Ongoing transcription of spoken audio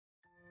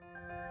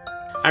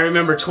I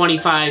remember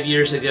 25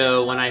 years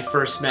ago when I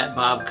first met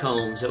Bob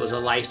Combs. It was a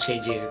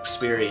life-changing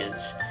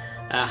experience.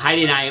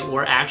 Heidi and I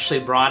were actually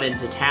brought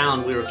into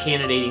town. We were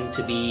candidating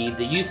to be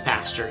the youth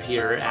pastor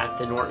here at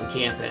the Norton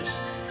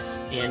campus.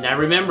 And I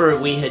remember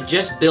we had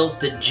just built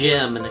the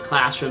gym and the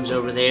classrooms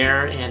over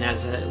there, and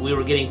as we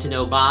were getting to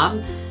know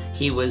Bob,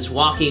 he was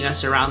walking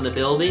us around the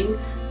building,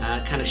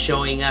 kind of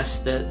showing us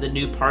the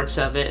new parts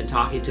of it and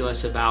talking to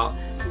us about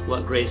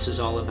what Grace was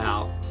all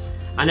about.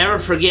 I'll never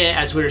forget,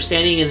 as we were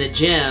standing in the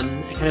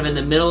gym, kind of in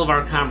the middle of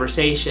our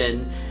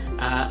conversation,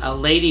 a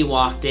lady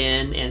walked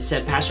in and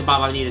said, "Pastor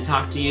Bob, I need to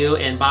talk to you."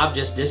 And Bob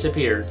just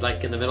disappeared,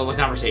 like in the middle of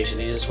the conversation.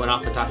 He just went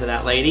off and talked to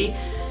that lady.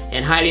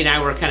 And Heidi and I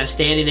were kind of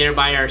standing there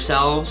by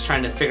ourselves,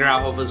 trying to figure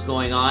out what was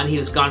going on. He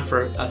was gone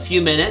for a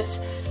few minutes.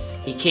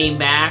 He came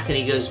back and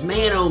he goes,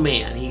 "Man, oh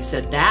man." He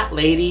said, "That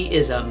lady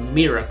is a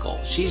miracle.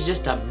 She's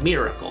just a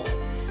miracle."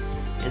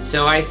 And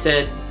so I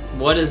said,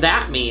 "What does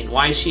that mean?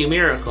 Why is she a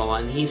miracle?"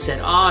 And he said,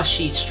 "Oh,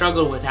 she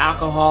struggled with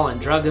alcohol and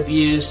drug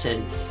abuse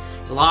and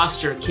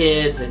lost her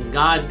kids, and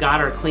God got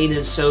her clean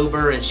and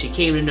sober, and she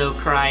came to know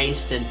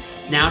Christ, and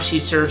now she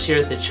serves here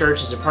at the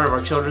church as a part of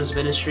our children's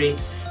ministry.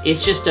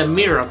 It's just a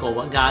miracle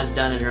what God's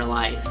done in her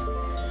life."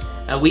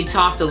 We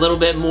talked a little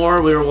bit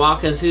more. We were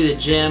walking through the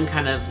gym,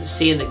 kind of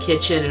seeing the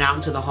kitchen and out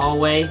into the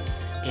hallway,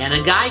 and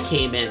a guy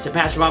came in and said,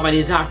 "Pastor Bob, I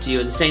need to talk to you."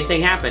 And the same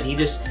thing happened. He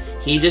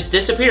just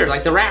disappeared,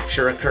 like the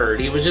rapture occurred.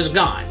 He was just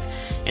gone.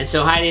 And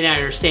so Heidi and I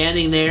are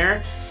standing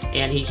there,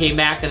 and he came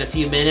back in a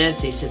few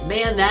minutes. He said,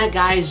 "Man, that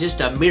guy is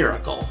just a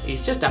miracle.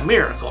 He's just a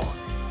miracle."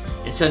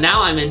 And so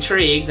now I'm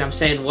intrigued. I'm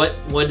saying,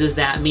 what does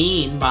that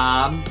mean,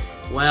 Bob?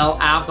 Well,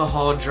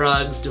 alcohol,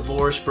 drugs,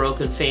 divorce,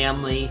 broken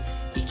family.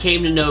 He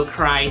came to know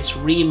Christ,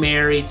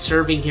 remarried,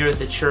 serving here at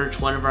the church,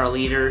 one of our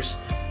leaders.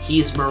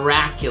 He's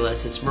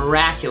miraculous. It's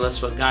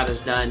miraculous what God has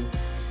done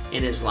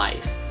in his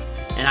life.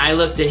 And I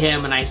looked at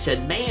him and I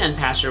said, "Man,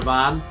 Pastor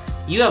Bob,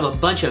 you have a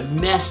bunch of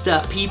messed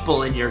up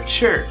people in your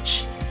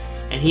church."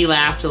 And he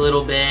laughed a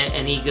little bit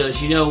and he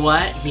goes, "You know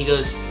what?" He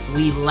goes,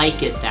 "We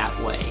like it that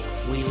way.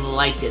 We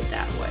like it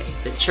that way.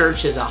 The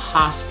church is a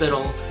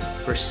hospital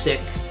for sick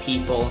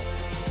people.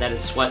 That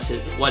is what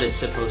it's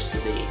supposed to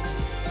be."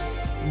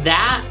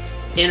 That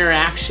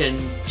interaction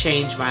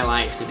changed my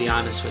life, to be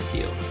honest with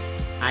you.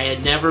 I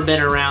had never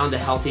been around a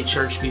healthy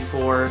church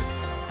before.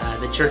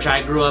 The church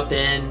I grew up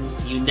in,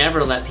 you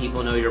never let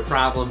people know your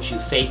problems. You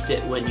faked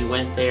it when you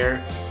went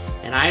there.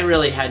 And I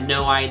really had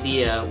no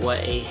idea what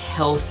a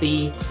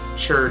healthy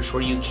church,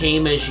 where you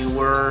came as you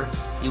were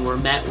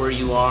met where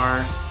you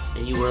are,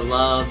 and you were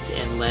loved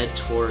and led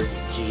toward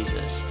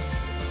Jesus.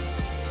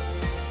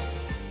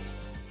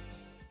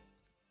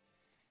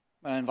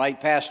 I invite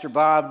Pastor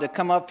Bob to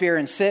come up here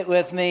and sit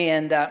with me.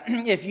 And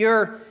if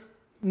you're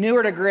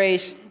newer to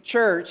Grace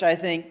Church, I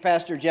think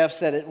Pastor Jeff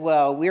said it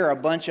well. We are a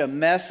bunch of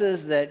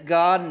messes that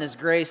God and His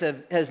grace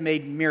has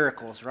made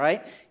miracles,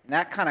 right? And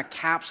that kind of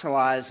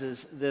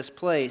capsulizes this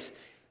place.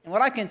 And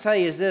what I can tell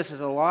you is this, is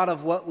a lot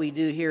of what we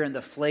do here in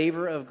the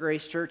flavor of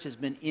Grace Church has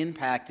been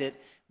impacted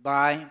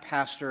by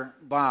Pastor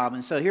Bob.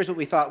 And so here's what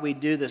we thought we'd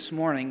do this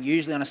morning.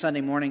 Usually on a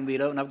Sunday morning,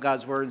 we'd open up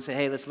God's Word and say,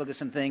 "Hey, let's look at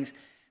some things."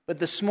 But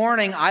this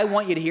morning, I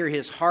want you to hear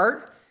His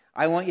heart.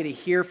 I want you to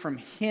hear from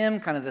Him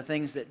kind of the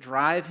things that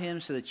drive Him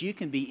so that you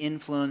can be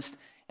influenced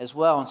as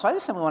well. And so I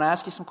just simply want to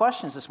ask you some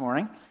questions this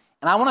morning.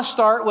 And I want to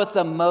start with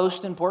the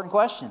most important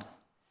question.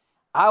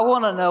 I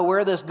want to know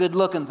where this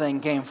good-looking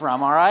thing came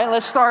from, all right?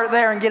 Let's start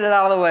there and get it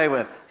out of the way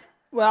with.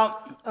 Well,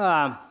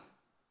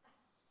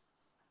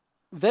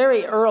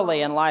 very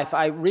early in life,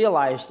 I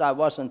realized I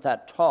wasn't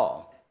that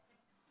tall.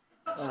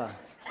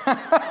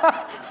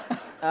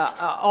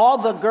 All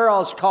the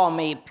girls call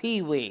me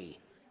Pee-wee,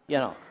 you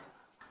know.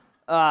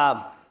 So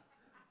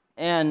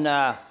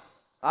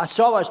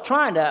I was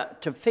trying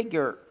to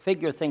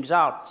figure things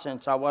out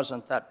since I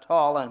wasn't that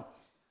tall, and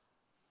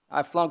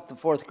I flunked the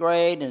 4th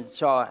grade, and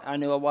so I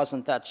knew I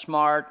wasn't that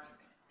smart.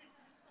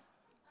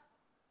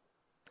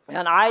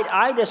 And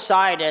I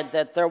decided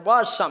that there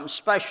was something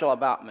special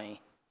about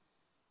me.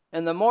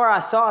 And the more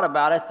I thought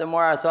about it, the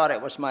more I thought it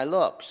was my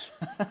looks.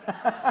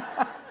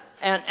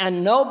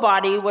 And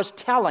nobody was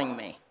telling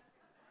me.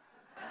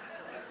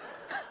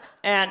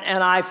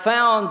 And I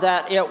found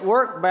that it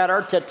worked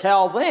better to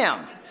tell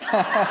them.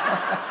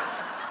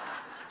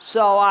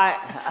 So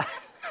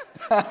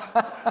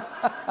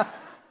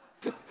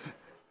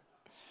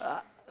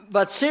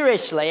but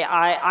seriously,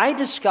 I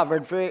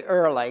discovered very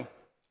early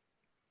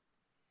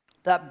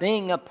that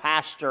being a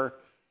pastor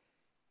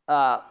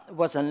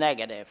was a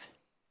negative.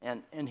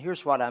 And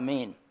here's what I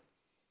mean.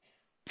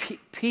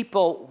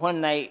 People,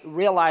 when they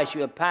realize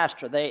you're a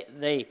pastor,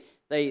 they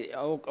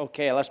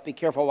okay, let's be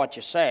careful what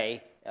you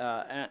say,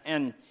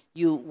 and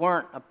you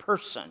weren't a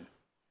person.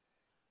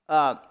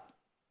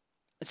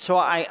 So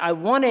I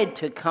wanted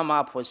to come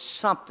up with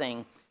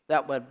something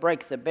that would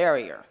break the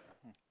barrier.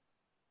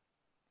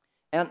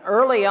 And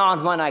early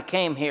on when I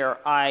came here,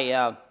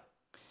 I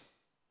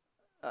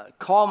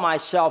called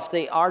myself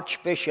the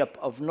Archbishop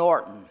of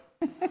Norton.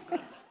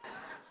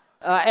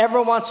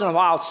 Every once in a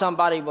while,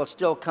 somebody will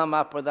still come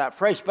up with that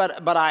phrase,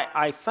 but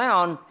I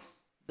found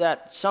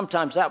that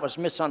sometimes that was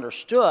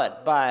misunderstood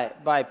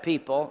by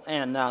people,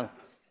 and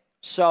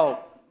so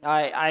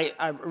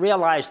I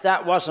realized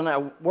that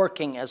wasn't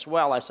working as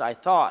well as I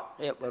thought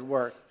it would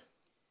work.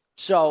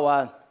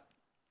 So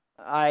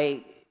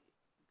I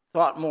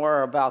thought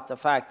more about the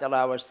fact that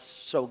I was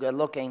so good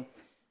looking,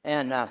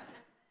 and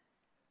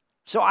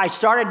so I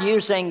started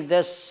using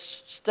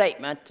this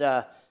statement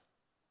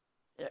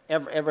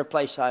every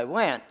place I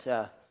went.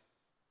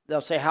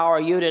 They'll say, "How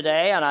are you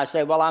today?" And I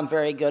say, "Well, I'm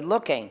very good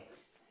looking."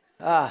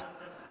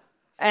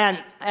 And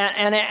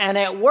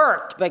it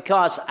worked,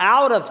 because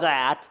out of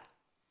that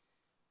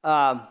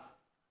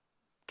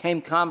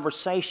came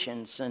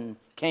conversations and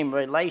came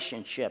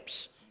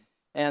relationships.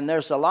 And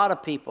there's a lot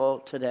of people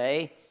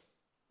today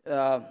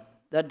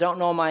that don't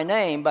know my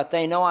name, but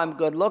they know I'm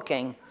good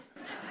looking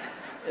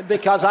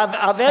because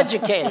I've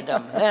educated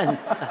them, and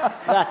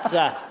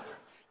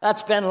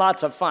that's been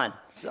lots of fun.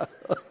 So.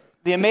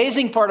 The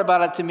amazing part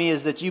about it to me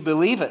is that you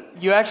believe it.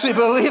 You actually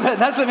believe it.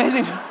 That's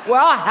amazing.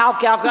 Well, how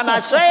can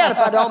I say it if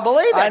I don't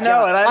believe it? I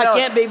know it. I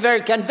can't be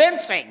very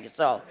convincing.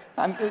 So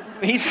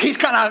he's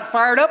kind of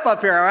fired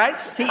up here, all right?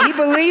 He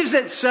believes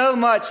it so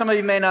much. Some of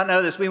you may not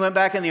know this. We went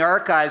back in the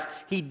archives.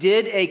 He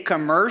did a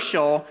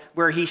commercial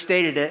where he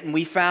stated it, and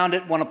we found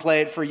it. Want to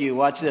play it for you.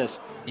 Watch this.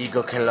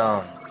 Ego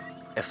Cologne,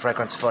 a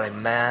fragrance for a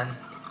man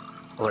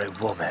or a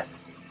woman.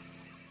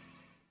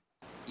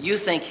 You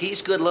think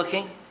he's good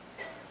looking?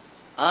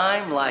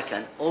 I'm like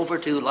an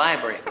overdue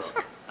library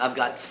book. I've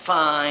got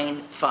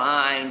fine,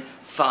 fine,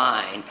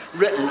 fine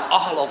written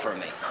all over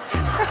me.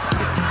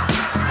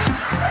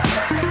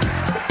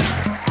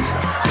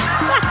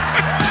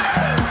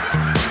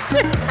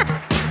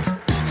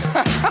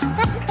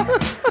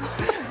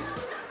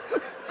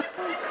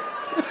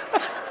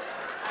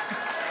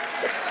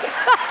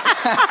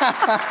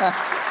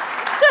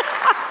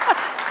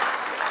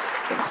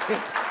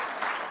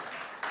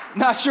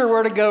 Not sure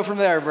where to go from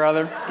there,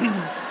 brother.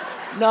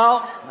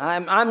 No,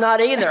 I'm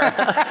not either.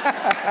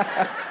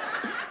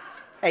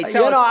 Hey,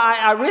 tell us.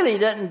 I really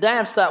didn't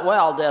dance that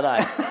well, did I?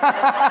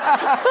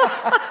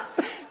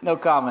 No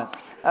comment.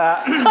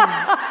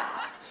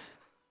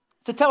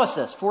 So tell us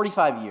this,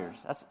 45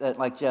 years. That's,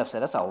 like Jeff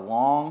said, that's a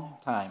long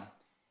time.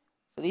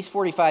 So these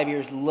 45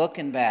 years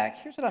looking back,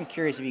 here's what I'm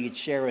curious if you could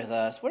share with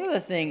us. What are the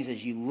things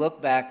as you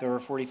look back over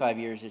 45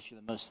 years that you're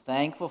the most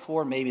thankful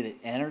for, maybe that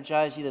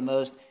energize you the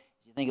most as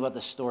you think about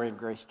the story of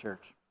Grace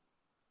Church?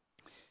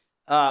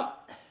 I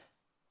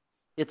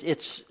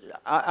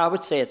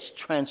would say it's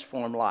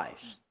transformed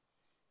lives.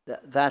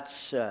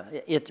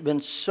 It's been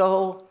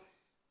so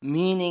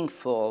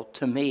meaningful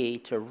to me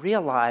to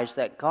realize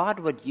that God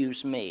would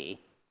use me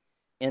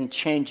in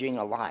changing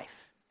a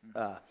life.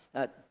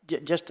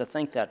 Just to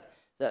think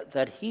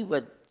that He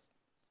would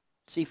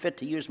see fit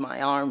to use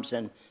my arms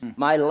and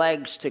my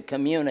legs to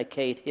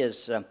communicate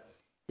His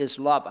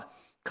love. A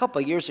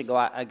couple of years ago,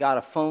 I got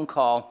a phone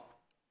call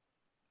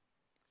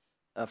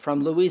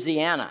from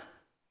Louisiana.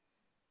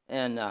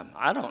 And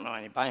I don't know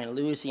anybody in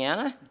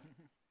Louisiana,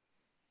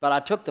 but I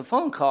took the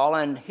phone call,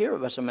 and here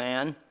was a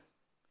man.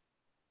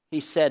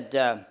 He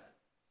said,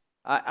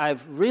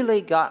 I've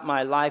really got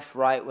my life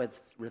right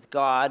with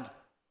God.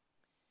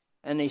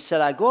 And he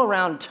said, I go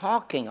around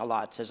talking a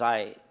lot as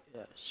I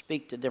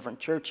speak to different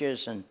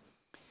churches. And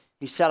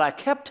he said, I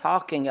kept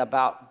talking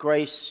about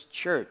Grace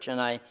Church,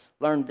 and I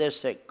learned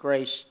this at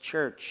Grace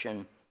Church.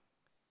 And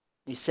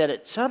he said,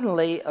 it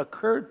suddenly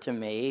occurred to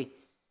me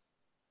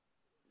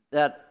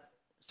that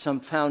some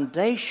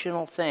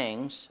foundational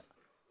things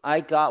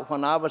I got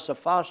when I was a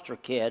foster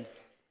kid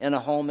in a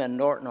home in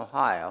Norton,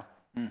 Ohio,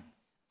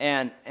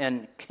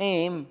 and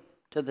came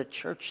to the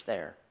church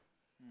there.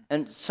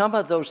 And some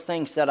of those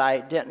things that I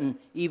didn't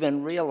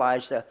even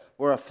realize that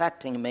were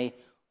affecting me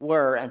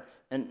were,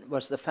 and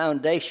was the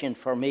foundation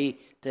for me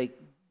to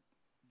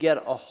get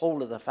a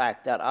hold of the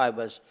fact that I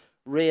was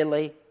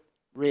really,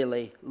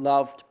 really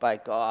loved by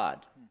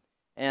God.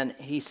 And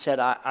he said,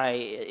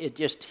 it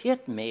just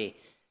hit me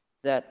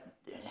that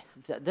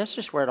this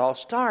is where it all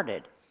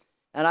started.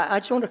 And I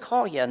just want to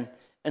call you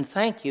and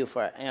thank you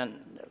for it. And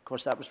of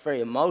course that was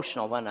very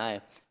emotional when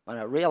I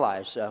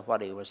realized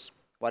what he was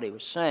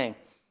saying.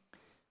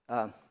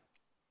 I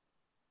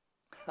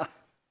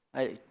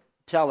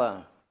tell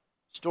a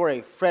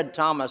story. Fred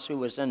Thomas, who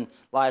was in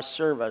last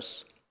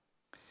service,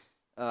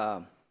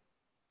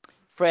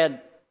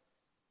 Fred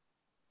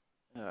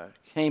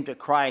came to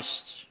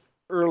Christ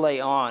early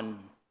on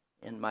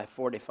in my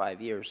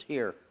 45 years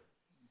here.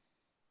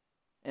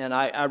 And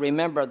I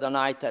remember the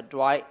night that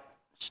Dwight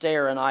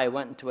Stair and I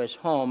went into his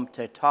home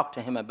to talk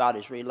to him about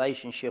his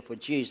relationship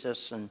with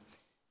Jesus,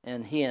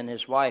 and he and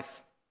his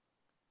wife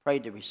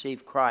prayed to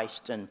receive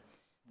Christ, and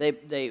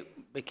they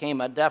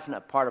became a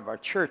definite part of our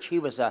church. He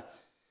was an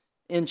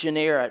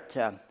engineer at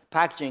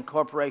Packaging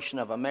Corporation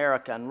of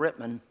America in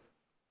Rittman,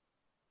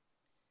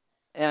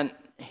 and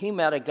he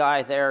met a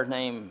guy there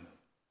named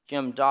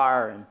Jim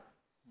Dyer, and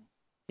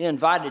he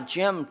invited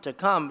Jim to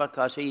come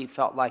because he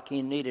felt like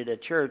he needed a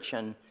church,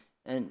 and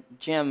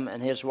Jim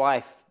and his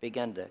wife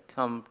began to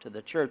come to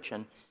the church,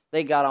 and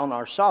they got on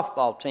our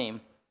softball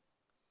team.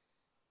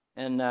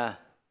 And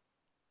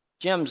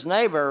Jim's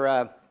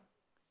neighbor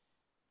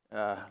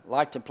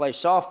liked to play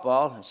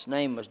softball. His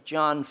name was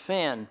John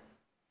Finn.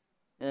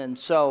 And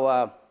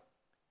so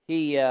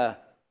he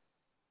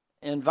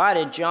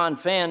invited John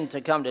Finn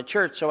to come to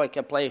church so he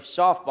could play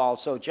softball.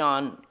 So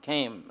John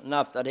came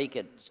enough that he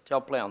could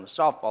still play on the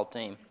softball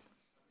team.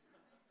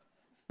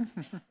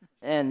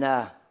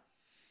 And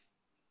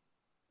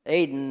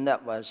Aiden,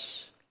 that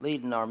was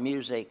leading our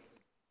music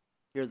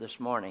here this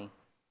morning,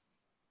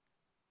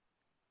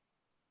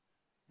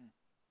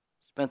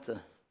 spent the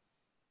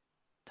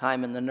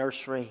time in the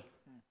nursery,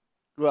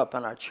 grew up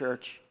in our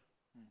church,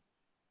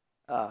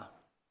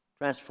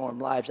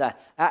 transformed lives.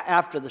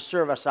 After the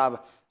service, I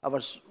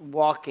was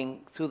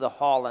walking through the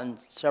hall and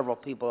several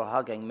people were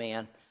hugging me,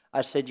 and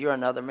I said, "You're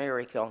another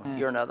miracle.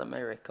 You're another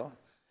miracle.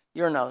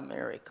 You're another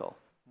miracle."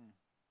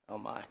 Oh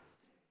my!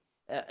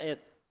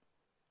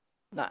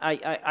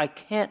 I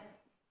can't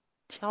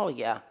tell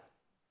you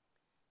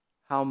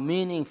how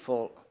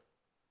meaningful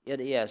it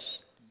is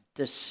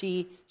to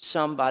see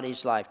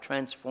somebody's life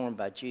transformed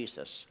by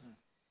Jesus.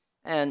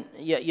 And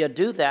you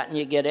do that and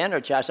you get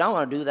energized. I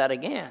want to do that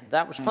again.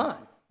 That was fun.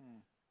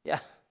 Yeah.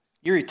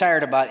 You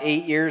retired about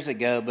 8 years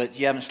ago, but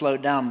you haven't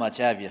slowed down much,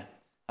 have you?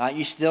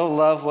 You still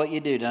love what you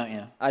do, don't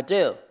you? I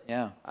do.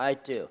 Yeah. I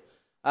do.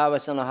 I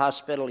was in the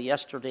hospital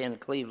yesterday in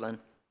Cleveland.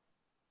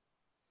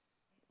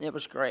 It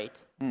was great.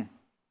 And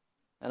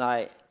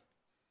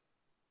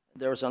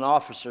there was an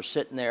officer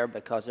sitting there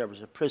because there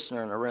was a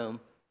prisoner in the room.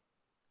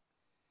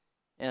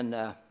 And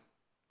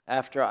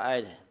after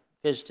I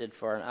visited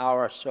for an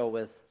hour or so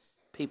with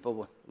people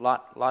with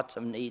lots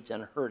of needs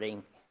and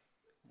hurting,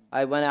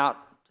 I went out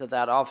to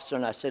that officer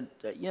and I said,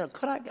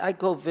 could I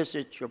go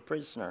visit your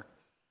prisoner?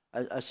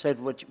 I said,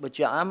 would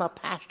you? I'm a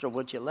pastor.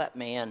 Would you let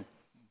me in?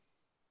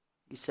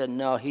 He said,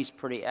 no, he's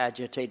pretty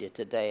agitated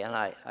today,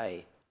 and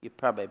you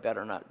probably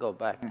better not go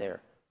back there.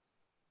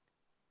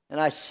 And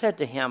I said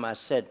to him, I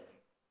said,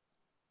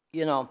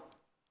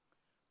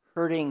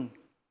 hurting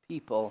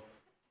people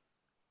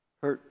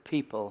hurt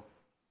people.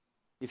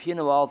 If you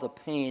know all the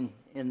pain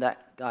in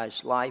that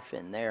guy's life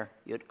in there,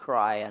 you'd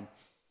cry. And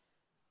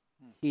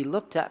he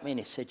looked at me and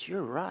he said,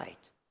 "You're right.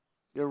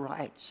 You're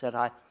right." He said,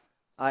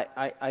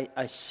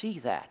 I see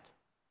that.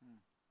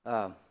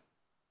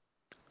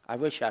 I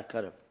wish I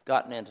could have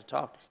gotten in to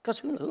talk, because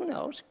who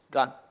knows?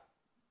 God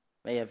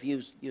may have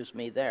used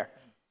me there.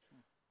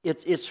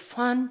 It's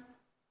fun,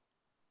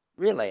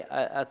 really.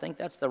 I think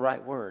that's the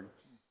right word,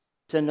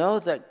 to know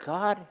that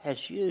God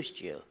has used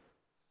you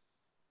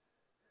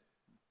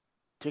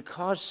to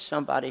cause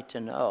somebody to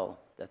know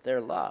that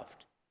they're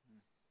loved.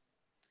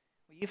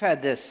 You've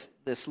had this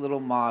little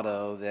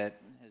motto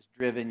that has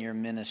driven your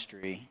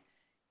ministry: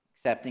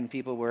 accepting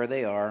people where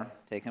they are,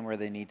 take them where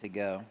they need to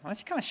go. Why don't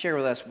you kind of share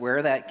with us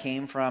where that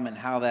came from and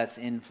how that's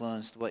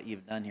influenced what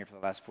you've done here for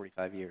the last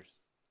 45 years?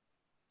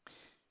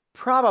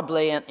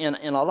 Probably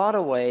in a lot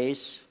of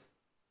ways,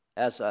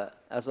 as a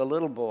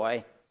little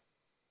boy,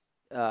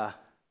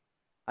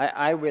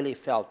 I really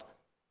felt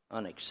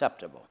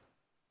unacceptable.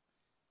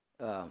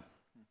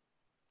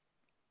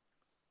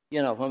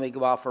 When we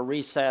go out for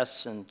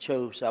recess and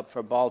chose up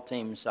for ball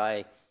teams,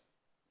 they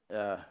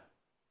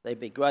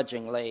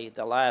begrudgingly,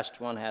 the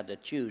last one had to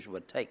choose,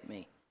 would take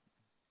me.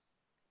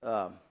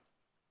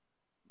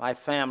 My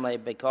family,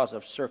 because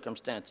of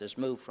circumstances,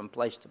 moved from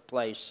place to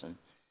place,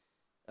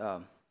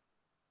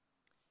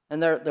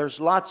 and there's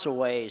lots of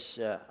ways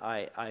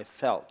I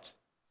felt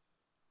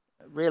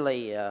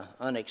really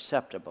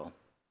unacceptable.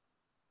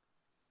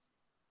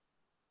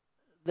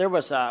 There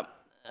was a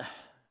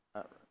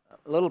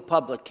little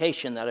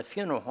publication that a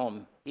funeral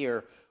home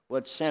here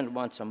would send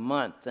once a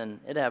month, and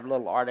it'd have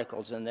little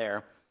articles in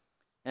there.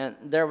 And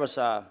there was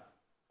an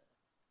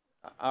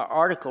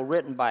article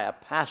written by a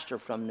pastor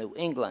from New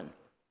England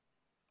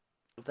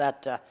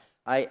that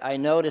I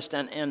noticed,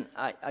 and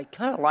I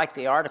kind of liked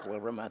the article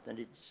every month, and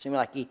it seemed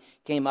like he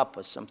came up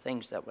with some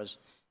things that was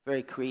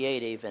very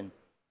creative. And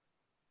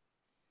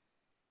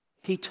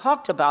he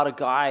talked about a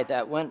guy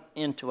that went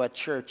into a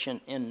church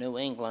in New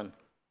England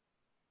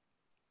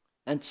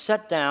and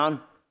sat down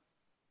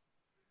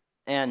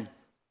and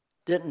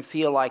didn't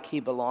feel like he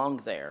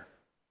belonged there.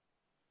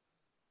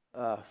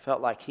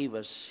 Felt like he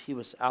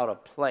was out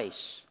of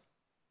place.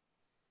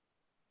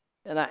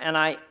 And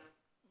I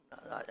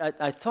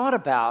thought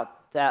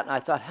about that, and I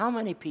thought, how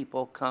many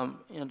people come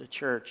into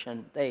church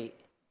and they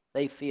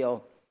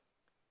feel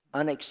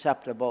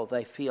unacceptable,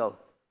 they feel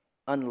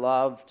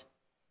unloved,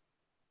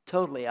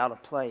 totally out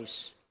of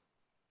place.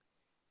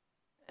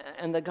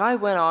 And the guy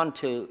went on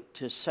to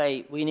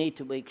say we need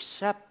to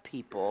accept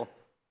people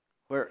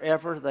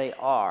wherever they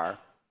are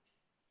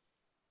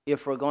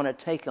if we're going to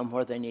take them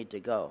where they need to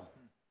go.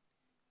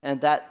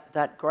 And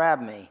that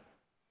grabbed me,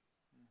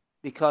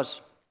 because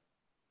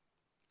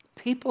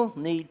people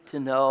need to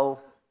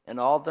know in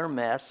all their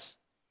mess,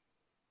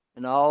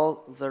 in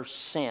all their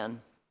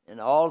sin, in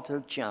all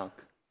their junk,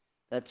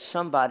 that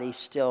somebody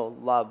still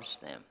loves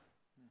them.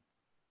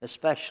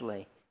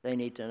 Especially, they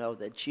need to know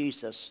that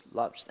Jesus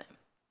loves them.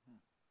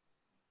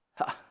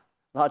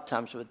 A lot of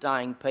times with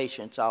dying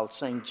patients, I'll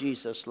sing,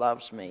 Jesus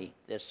loves me,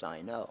 this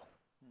I know.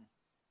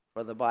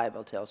 For the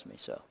Bible tells me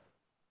so.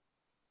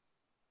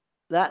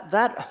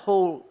 That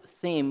whole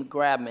theme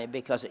grabbed me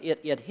because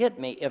it hit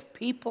me. If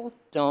people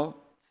don't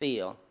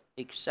feel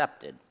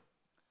accepted,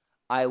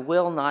 I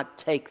will not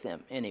take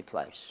them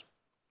anyplace.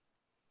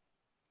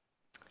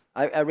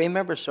 I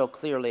remember so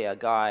clearly a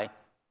guy,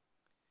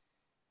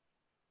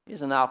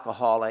 he's an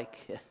alcoholic.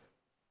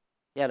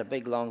 He had a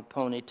big long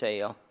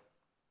ponytail.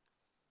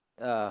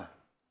 I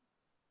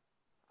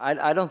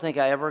don't think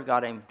I ever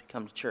got him to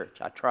come to church.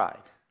 I tried.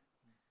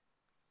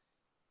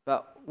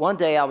 But one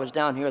day I was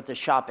down here at the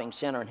shopping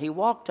center, and he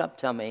walked up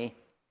to me,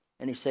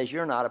 and he says,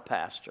 "You're not a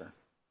pastor."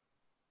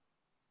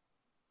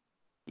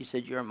 He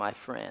said, "You're my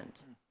friend."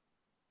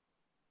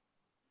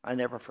 I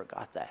never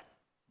forgot that.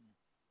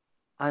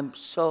 I'm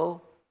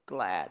so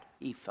glad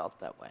he felt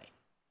that way.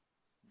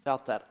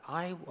 Felt that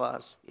I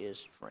was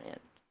his friend.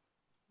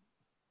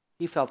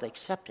 He felt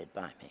accepted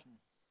by me.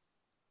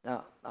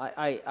 Now,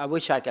 I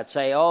wish I could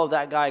say, oh,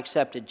 that guy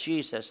accepted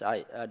Jesus.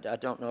 I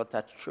don't know if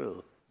that's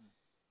true.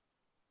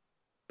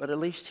 But at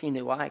least he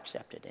knew I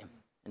accepted him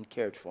and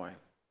cared for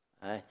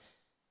him.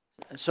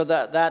 So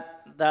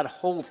that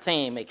whole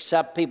theme,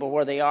 accept people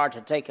where they are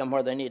to take them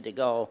where they need to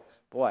go,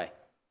 boy,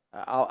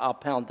 I'll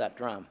pound that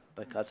drum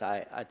because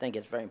I think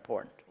it's very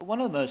important.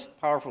 One of the most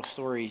powerful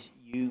stories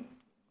you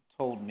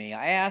told me,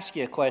 I asked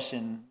you a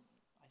question.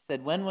 I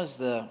said, when was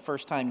the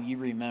first time you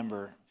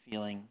remember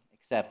feeling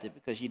accepted?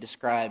 Because you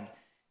described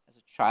as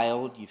a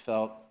child you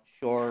felt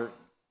short,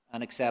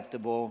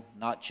 unacceptable,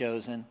 not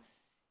chosen.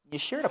 You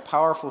shared a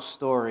powerful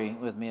story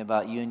with me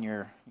about you and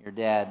your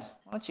dad.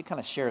 Why don't you kind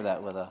of share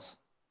that with us?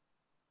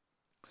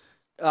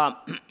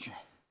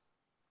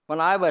 When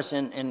I was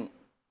in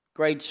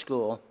grade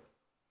school,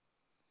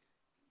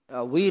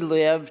 we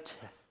lived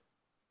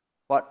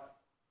what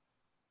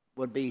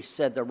would be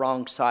said the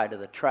wrong side of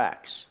the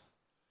tracks.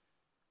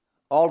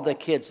 All the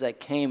kids that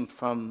came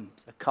from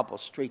a couple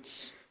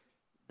streets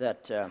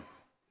that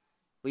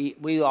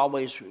we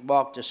always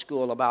walked to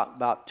school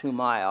about 2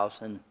 miles,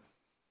 and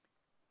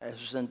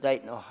this was in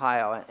Dayton,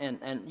 Ohio,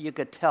 and you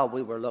could tell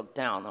we were looked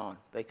down on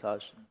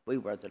because we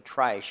were the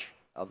trash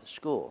of the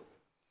school.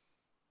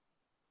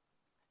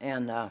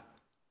 And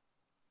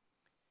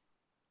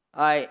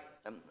I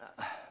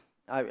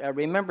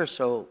remember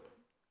so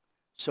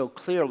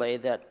clearly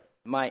that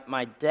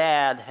my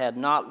dad had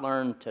not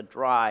learned to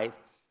drive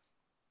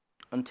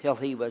until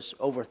he was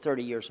over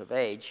 30 years of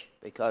age,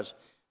 because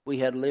we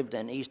had lived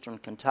in eastern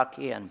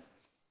Kentucky, and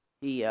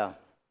he had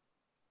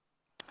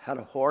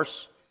a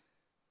horse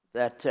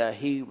that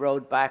he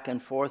rode back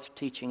and forth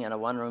teaching in a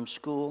one-room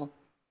school.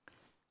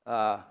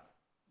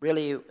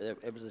 Really,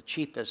 it was the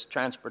cheapest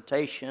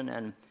transportation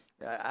and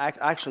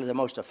actually the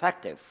most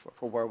effective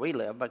for where we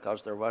live,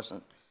 because there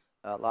wasn't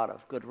a lot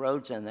of good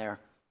roads in there.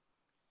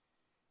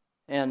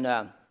 And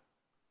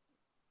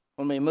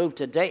when we moved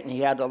to Dayton,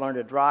 he had to learn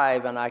to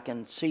drive, and I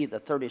can see the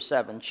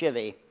 37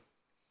 Chevy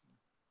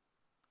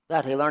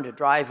that he learned to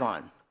drive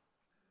on.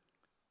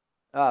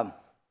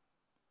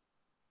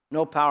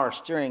 No power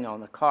steering on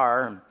the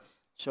car, and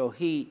so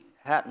he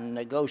hadn't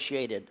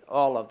negotiated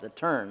all of the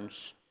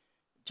turns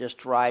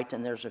just right,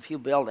 and there's a few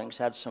buildings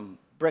had some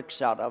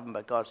bricks out of them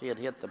because he had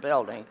hit the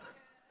building.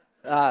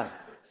 The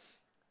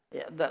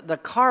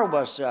car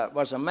was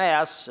a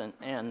mess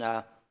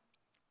and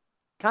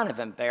kind of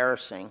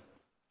embarrassing.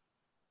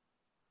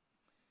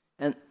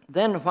 And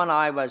then when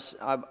I was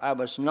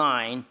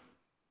 9,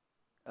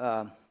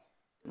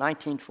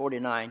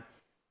 1949,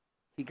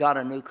 he got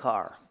a new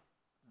car.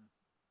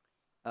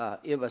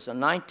 It was a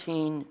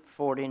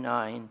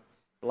 1949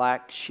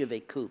 black Chevy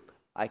Coupe.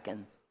 I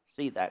can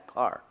see that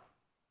car.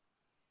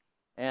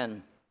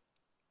 And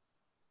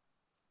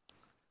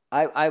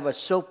I was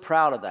so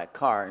proud of that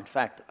car. In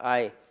fact,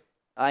 I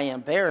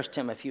embarrassed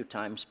him a few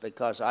times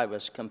because I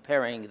was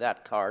comparing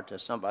that car to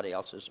somebody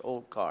else's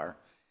old car.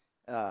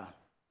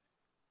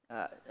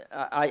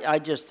 I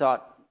just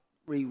thought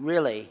we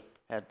really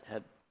had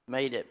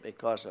made it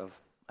because of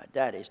my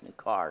daddy's new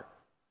car.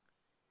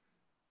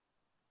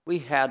 We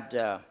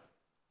had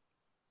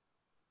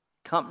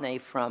company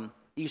from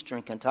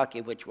eastern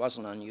Kentucky, which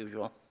wasn't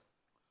unusual.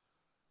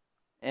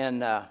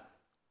 And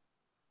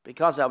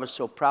because I was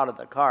so proud of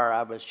the car,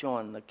 I was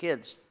showing the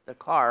kids the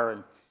car,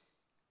 and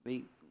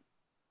we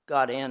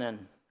got in,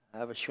 and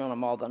I was showing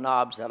them all the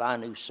knobs that I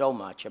knew so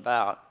much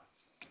about.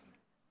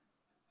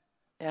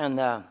 And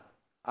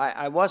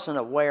I wasn't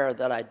aware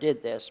that I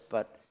did this,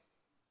 but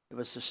it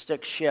was a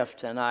stick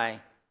shift, and I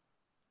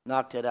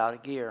knocked it out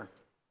of gear.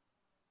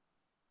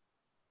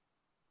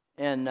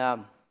 And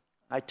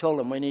I told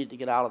them we needed to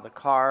get out of the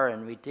car,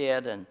 and we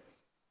did, and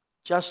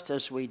just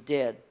as we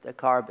did, the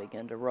car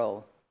began to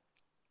roll.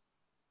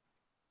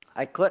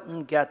 I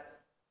couldn't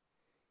get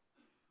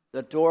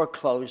the door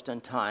closed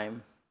in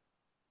time,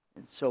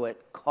 and so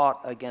it caught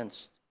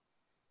against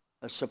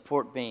a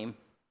support beam,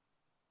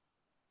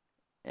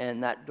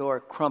 and that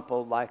door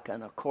crumpled like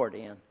an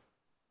accordion,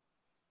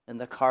 and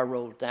the car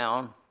rolled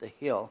down the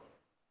hill.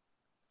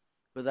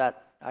 With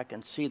that, I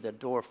can see the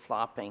door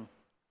flopping,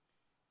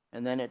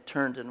 and then it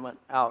turned and went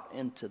out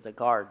into the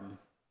garden.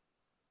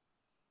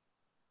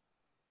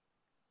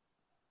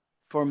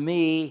 For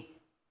me,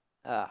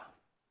 there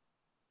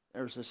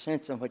was a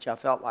sense in which I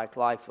felt like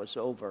life was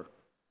over.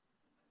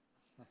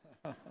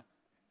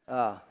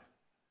 I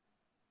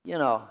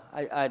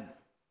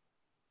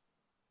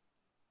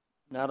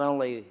not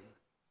only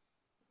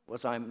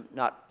was I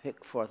not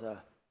picked for the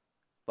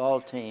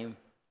ball team,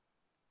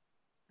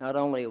 not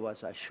only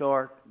was I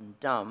short and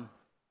dumb,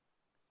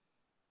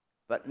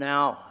 but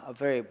now a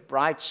very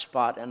bright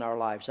spot in our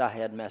lives, I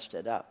had messed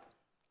it up.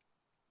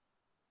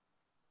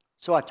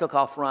 So I took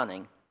off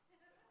running.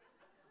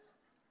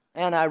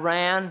 And I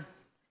ran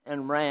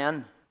and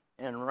ran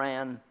and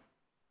ran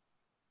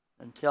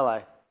until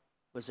I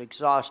was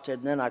exhausted.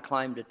 And then I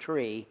climbed a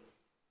tree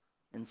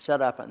and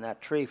sat up in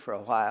that tree for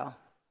a while.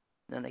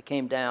 Then I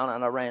came down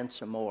and I ran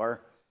some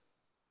more.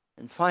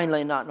 And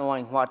finally, not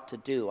knowing what to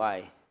do,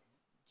 I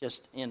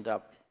just end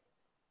up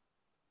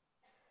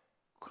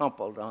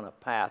crumpled on a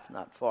path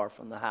not far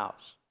from the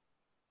house.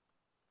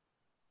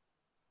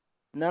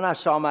 And then I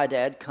saw my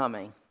dad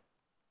coming.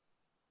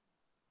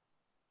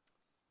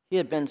 He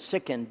had been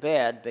sick in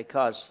bed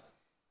because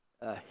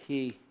at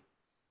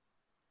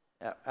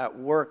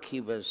work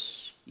he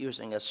was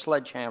using a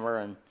sledgehammer,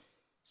 and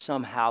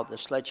somehow the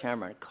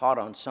sledgehammer had caught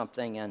on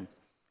something, and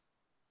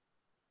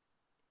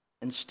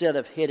instead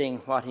of hitting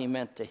what he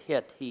meant to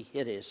hit, he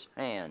hit his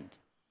hand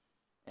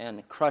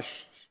and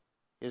crushed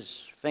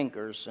his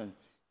fingers, and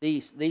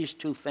these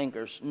two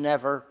fingers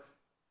never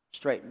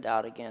straightened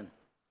out again.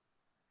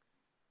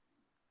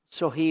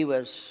 So he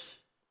was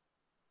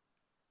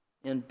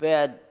in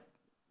bed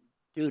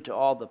due to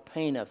all the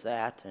pain of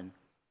that, and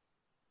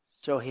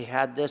so he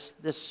had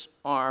this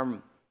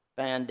arm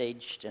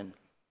bandaged, and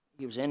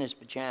he was in his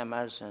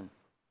pajamas,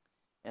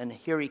 and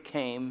here he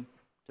came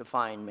to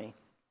find me.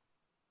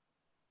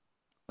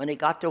 When he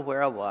got to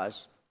where I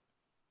was,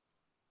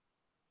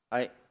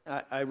 I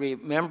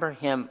remember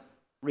him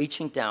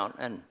reaching down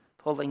and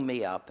pulling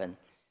me up,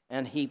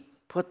 and he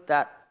put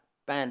that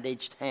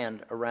bandaged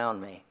hand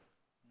around me.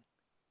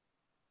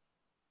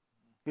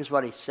 Here's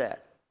what he said.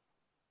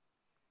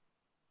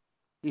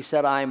 He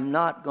said, "I'm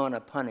not going to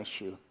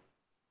punish you.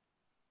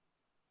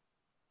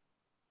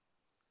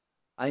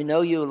 I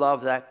know you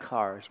love that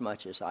car as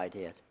much as I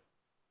did.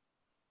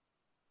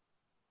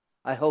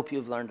 I hope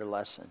you've learned a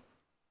lesson."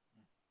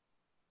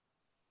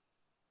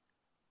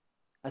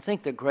 I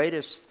think the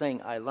greatest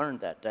thing I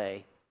learned that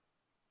day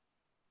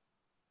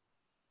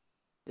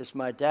is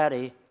my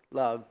daddy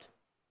loved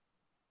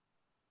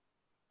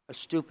a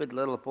stupid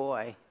little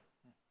boy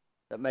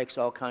that makes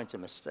all kinds of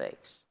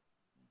mistakes.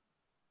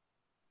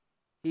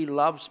 He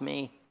loves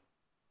me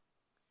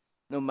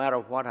no matter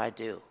what I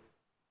do.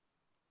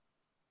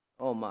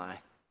 Oh my.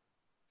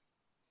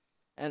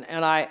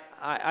 And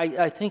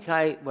I think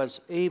I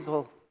was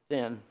able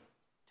then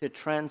to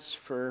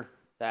transfer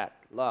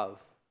that love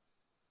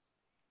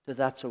to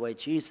that's the way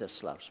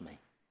Jesus loves me.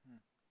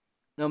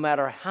 No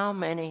matter how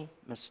many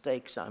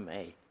mistakes I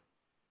made,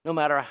 no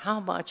matter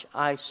how much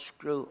I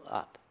screw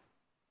up,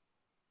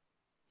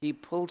 he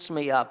pulls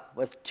me up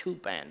with two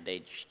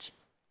bandaged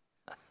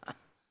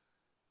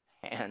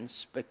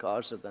hands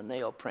because of the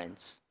nail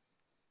prints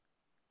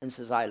and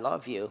says, "I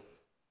love you.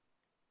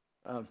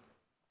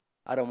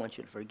 I don't want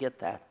you to forget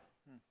that.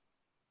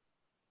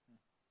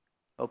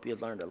 Hope you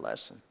learned a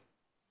lesson."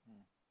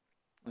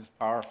 It's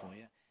powerful,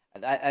 yeah.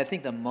 I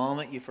think the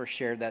moment you first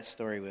shared that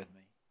story with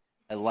me,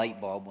 a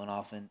light bulb went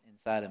off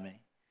inside of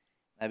me.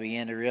 I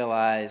began to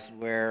realize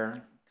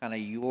where kind of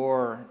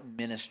your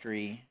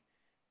ministry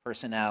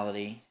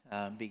personality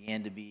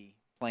began to be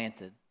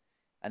planted.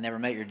 I never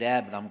met your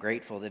dad, but I'm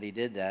grateful that he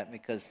did that,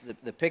 because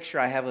the picture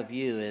I have of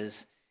you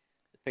is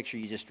the picture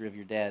you just drew of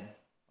your dad.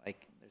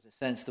 Like, there's a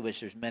sense to which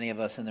there's many of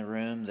us in the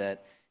room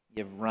that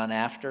you've run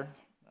after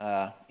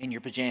in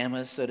your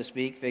pajamas, so to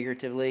speak,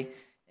 figuratively,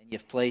 and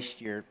you've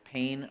placed your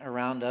pain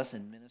around us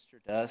and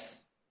ministered to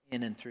us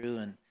in and through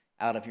and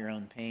out of your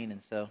own pain.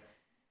 And so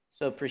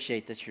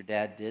appreciate that your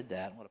dad did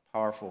that. What a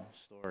powerful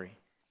story.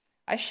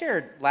 I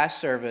shared last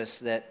service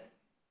that,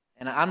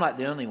 and I'm not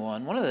the only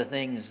one of the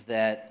things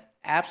that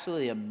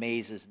absolutely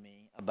amazes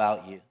me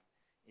about you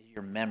is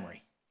your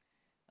memory.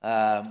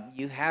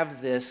 You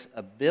have this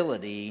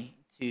ability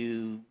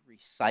to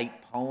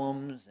recite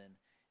poems and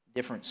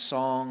different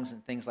songs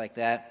and things like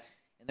that.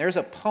 And there's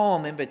a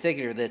poem in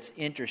particular that's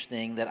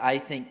interesting that I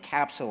think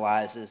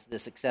capsulizes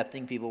this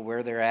accepting people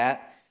where they're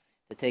at,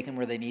 to take them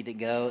where they need to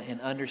go, and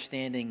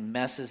understanding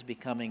messes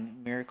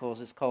becoming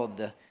miracles. It's called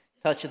The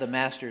Touch of the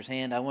Master's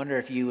Hand. I wonder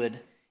if you would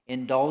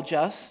indulge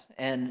us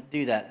and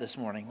do that this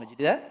morning. Would you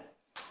do that?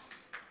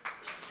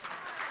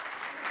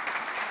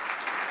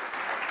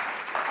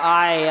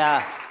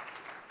 I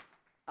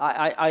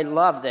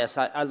love this.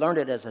 I learned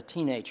it as a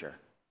teenager.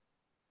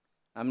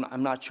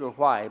 I'm not sure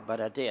why,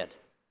 but I did.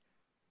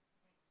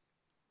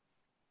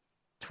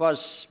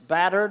 'Twas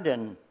battered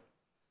and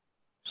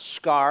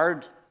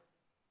scarred,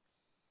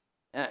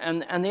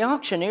 and the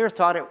auctioneer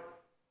thought it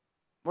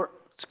were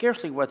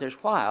scarcely worth his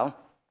while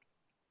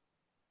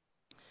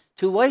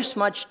to waste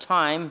much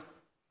time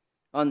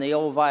on the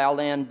old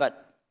violin,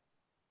 but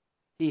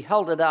he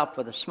held it up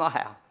with a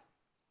smile.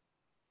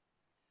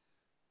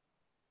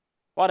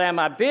 "What am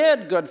I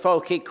bid, good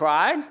folk?" he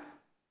cried.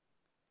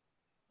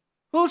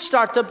 "Who'll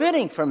start the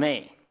bidding for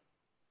me?"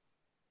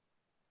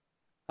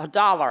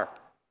 $1.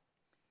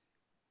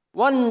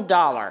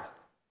 $1.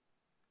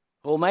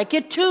 Who'll make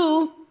it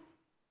 $2?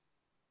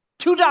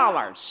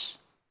 $2.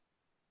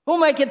 Who'll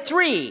make it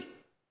 $3?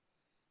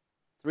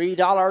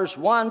 $3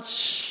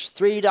 once,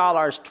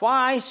 $3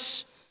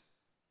 twice.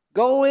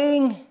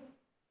 Going.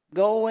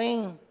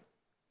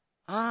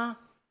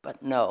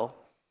 But no.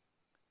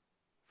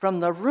 From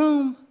the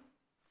room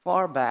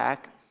far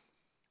back,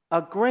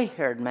 a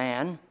gray-haired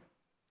man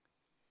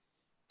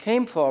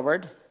came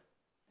forward,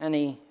 and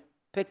he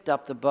picked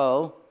up the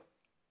bow.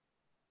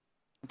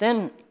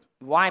 Then,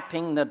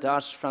 wiping the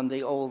dust from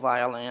the old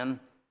violin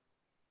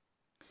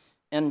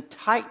and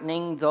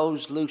tightening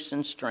those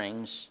loosened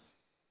strings,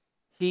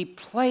 he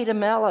played a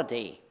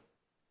melody,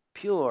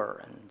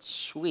 pure and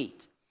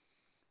sweet,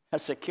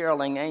 as a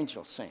caroling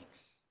angel sings.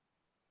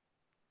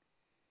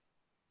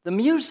 The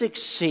music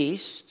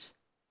ceased,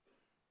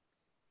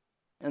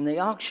 and the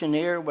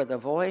auctioneer, with a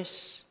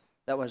voice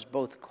that was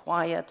both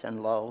quiet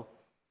and low,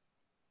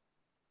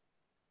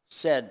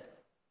 said,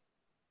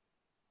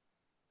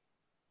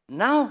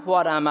 "Now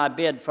what am I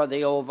bid for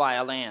the old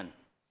violin?"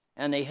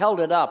 And he held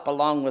it up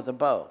along with the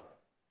bow.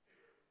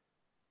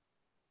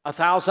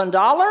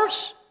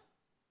 $1,000?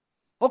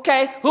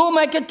 Okay, who'll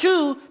make it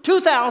 $2?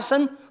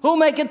 $2,000. Who'll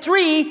make it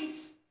 $3?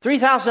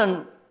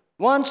 $3,000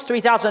 once,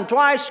 $3,000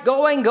 twice.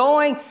 Going.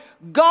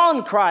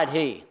 Gone, cried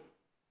he.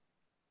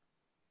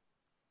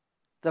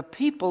 The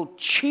people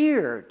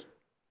cheered.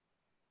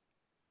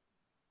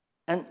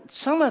 And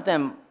some of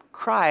them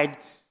cried,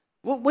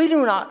 "Well, we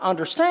do not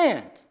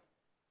understand.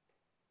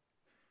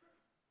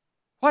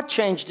 What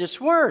changed its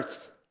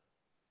worth?"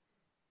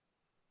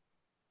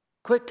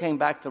 Quick came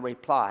back the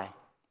reply.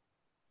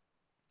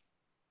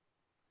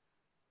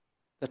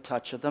 The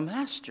touch of the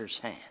master's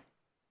hand.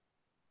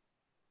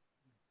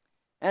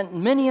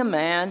 And many a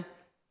man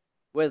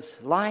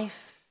with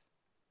life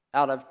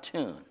out of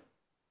tune.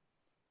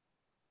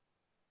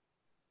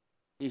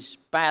 He's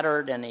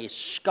battered and he's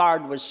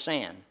scarred with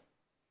sin.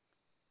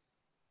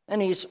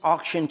 And he's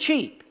auctioned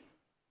cheap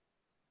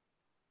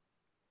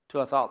to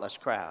a thoughtless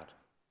crowd.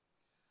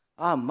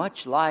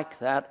 Much like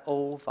that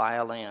old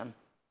violin.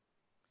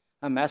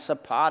 A mess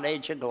of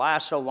pottage, a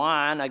glass of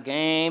wine, a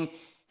game.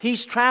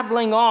 He's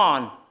traveling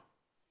on.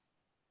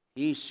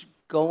 He's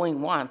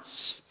going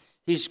once.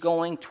 He's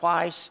going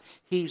twice.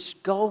 He's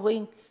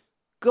going,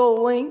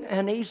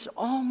 and he's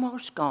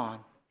almost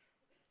gone.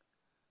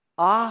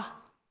 But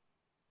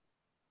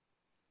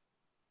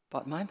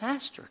my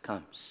master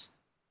comes.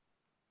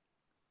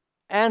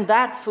 And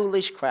that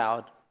foolish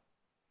crowd,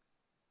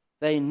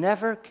 they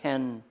never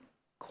can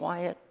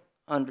quite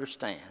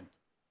understand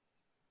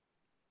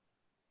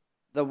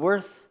the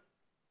worth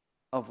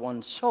of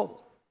one's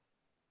soul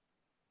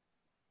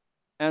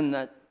and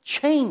the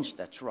change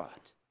that's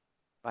wrought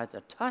by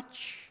the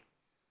touch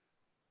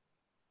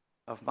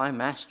of my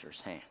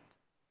master's hand.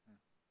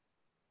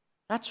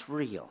 That's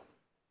real.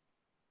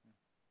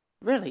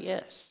 It really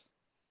is.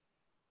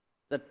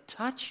 The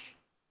touch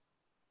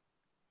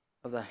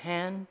of the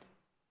hand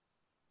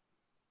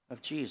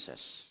of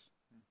Jesus.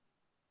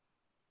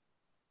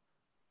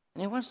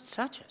 And he wants to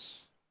touch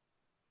us.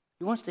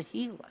 He wants to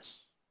heal us.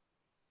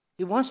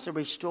 He wants to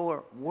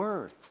restore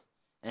worth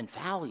and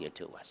value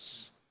to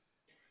us.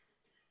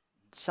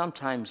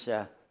 Sometimes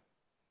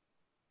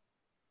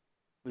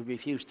we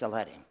refuse to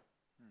let him.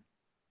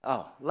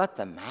 Let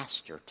the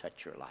master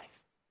touch your life.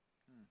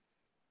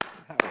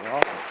 That was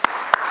awesome.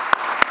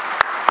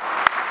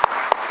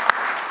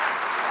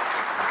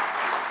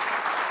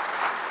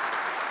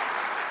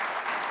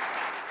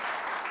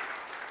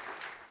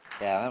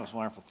 Yeah, that was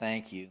wonderful.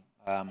 Thank you.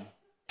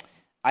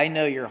 I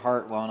know your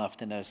heart well enough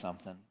to know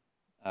something.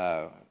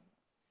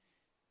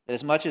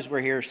 As much as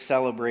we're here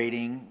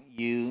celebrating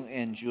you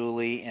and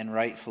Julie, and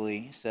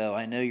rightfully so,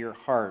 I know your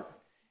heart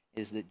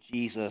is that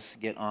Jesus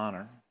get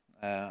honor.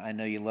 I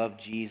know you love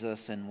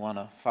Jesus and want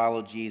to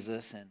follow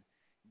Jesus and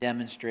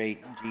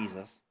demonstrate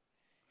Jesus.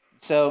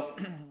 So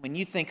when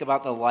you think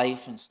about the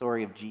life and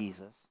story of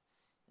Jesus,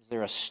 is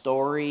there a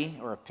story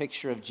or a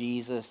picture of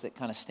Jesus that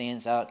kind of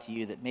stands out to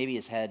you that maybe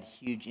has had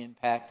huge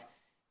impact,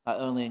 not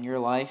only in your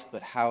life,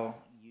 but how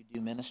you do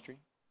ministry?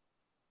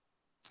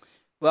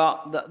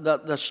 Well,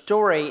 the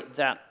story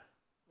that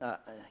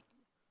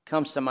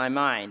comes to my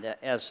mind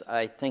as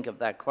I think of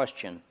that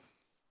question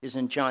is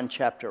in John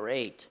chapter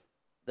 8.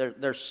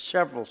 There's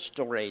several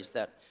stories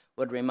that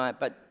would remind,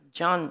 but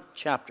John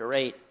chapter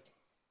 8,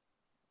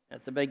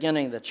 at the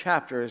beginning of the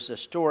chapter, is the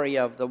story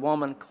of the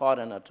woman caught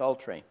in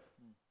adultery.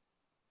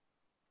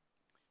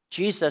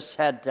 Jesus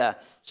had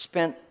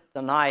spent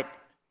the night,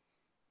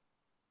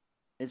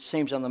 it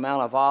seems, on the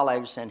Mount of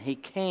Olives, and he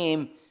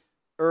came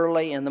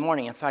early in the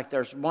morning. In fact,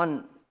 there's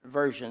one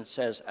version that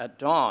says at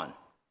dawn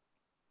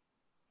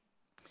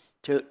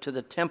to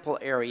the temple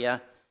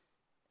area,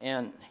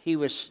 and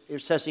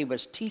it says he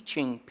was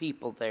teaching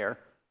people there.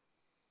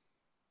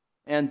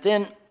 And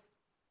then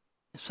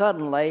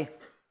suddenly,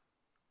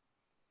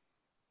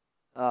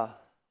 the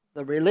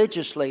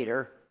religious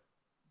leader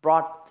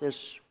brought this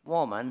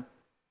woman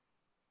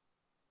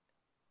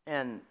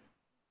and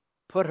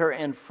put her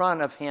in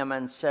front of him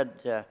and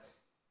said,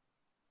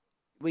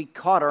 we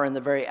caught her in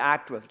the very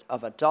act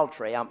of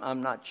adultery.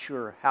 I'm not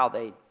sure how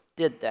they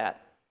did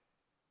that,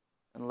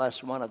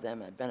 unless one of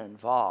them had been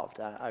involved.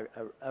 I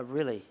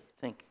really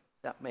think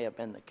that may have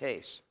been the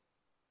case.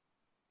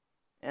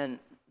 And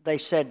they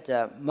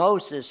said,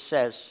 Moses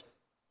says,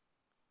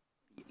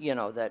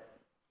 that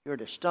you're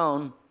to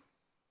stone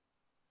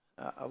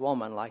a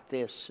woman like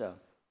this.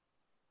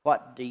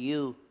 What do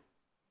you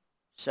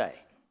say?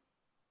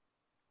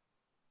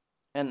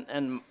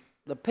 And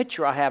the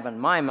picture I have in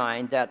my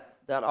mind that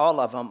all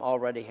of them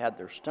already had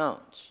their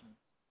stones,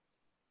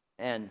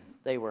 and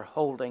they were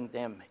holding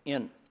them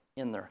in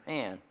their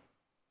hand.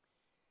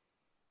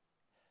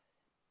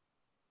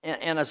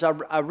 And as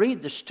I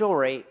read the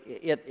story,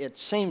 it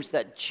seems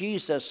that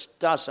Jesus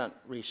doesn't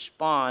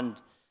respond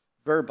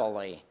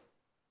verbally.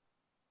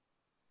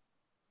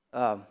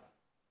 But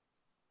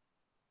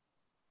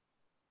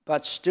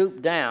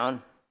stooped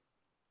down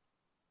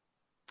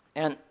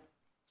and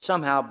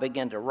somehow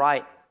began to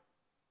write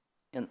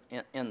in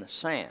the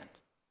sand.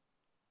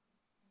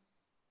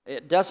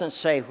 It doesn't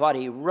say what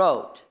he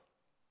wrote,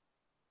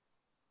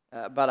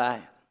 but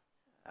I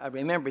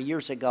remember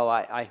years ago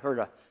I heard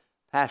a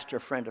pastor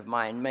friend of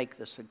mine make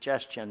the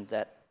suggestion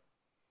that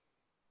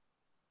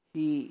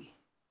he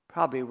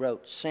probably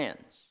wrote sins,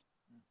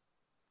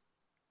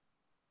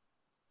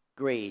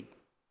 greed,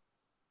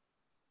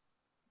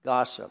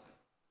 gossip,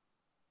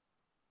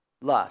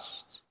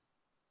 lust.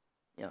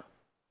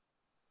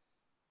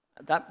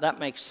 That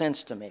makes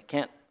sense to me.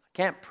 I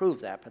can't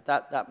prove that, but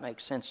that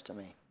makes sense to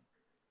me.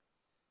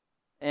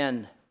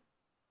 And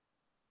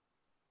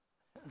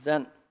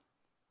then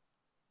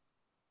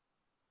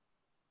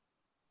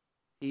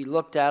he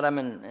looked at him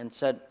and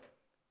said,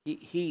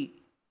 he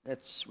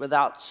that's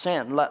without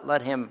sin,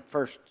 let him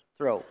first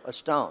throw a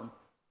stone.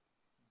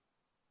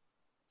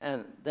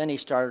 And then he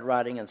started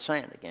writing in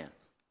sand again.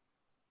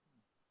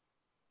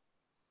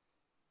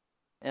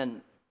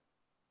 And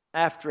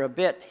after a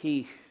bit,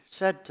 he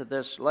said to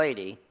this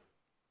lady,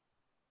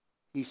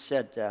 he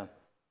said,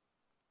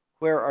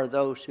 where are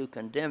those who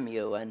condemn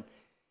you? And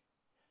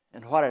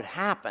what had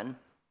happened,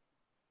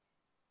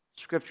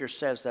 Scripture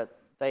says that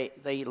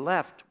they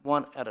left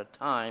one at a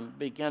time,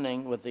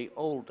 beginning with the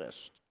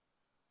oldest.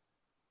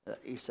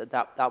 He said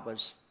that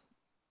was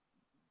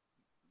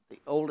the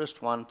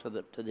oldest one to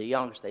the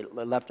youngest. They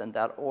left in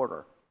that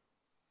order.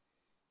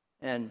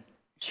 And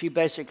she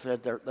basically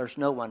said, there's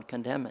no one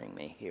condemning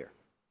me here.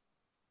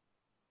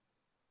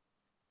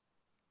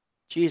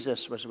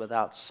 Jesus was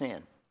without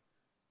sin.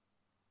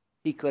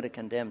 He could have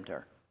condemned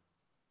her.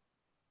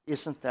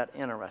 Isn't that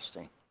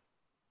interesting?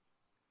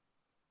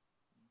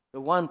 The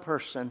one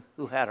person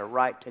who had a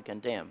right to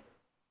condemn,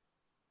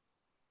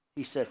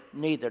 he said,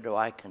 neither do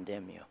I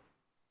condemn you.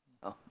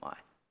 Oh, my.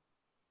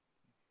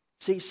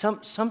 See,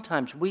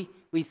 sometimes we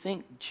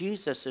think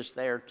Jesus is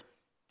there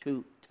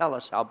to tell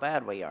us how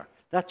bad we are.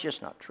 That's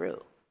just not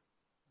true.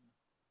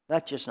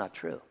 That's just not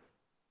true.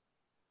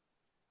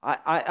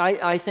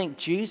 I think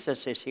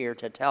Jesus is here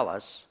to tell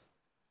us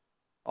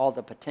all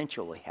the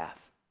potential we have.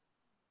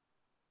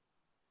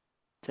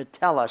 To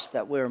tell us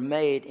that we're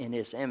made in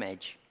His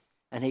image,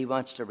 and He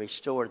wants to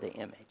restore the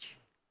image.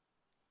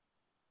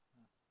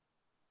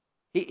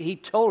 He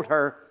told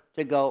her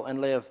to go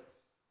and live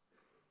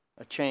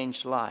a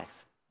changed life.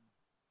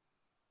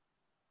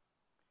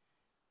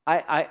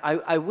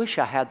 I wish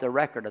I had the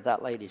record of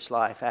that lady's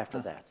life after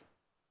that,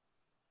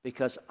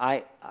 because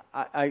I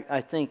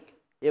think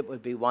it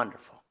would be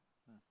wonderful,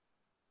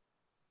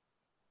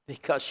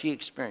 because she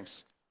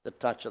experienced the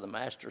touch of the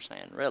Master's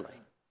hand, really.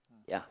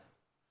 Yeah,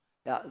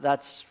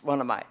 that's one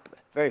of my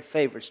very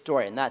favorite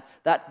stories, and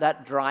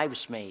that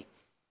drives me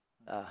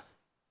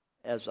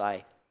as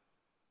I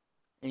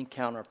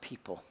encounter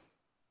people.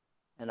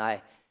 And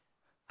I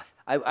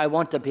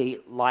want to be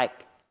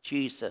like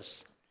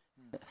Jesus,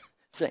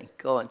 saying,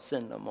 go and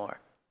sin no more.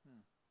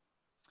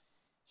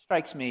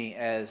 Strikes me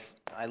as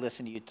I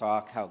listen to you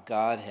talk how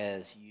God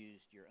has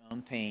used your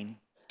own pain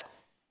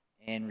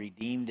and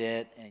redeemed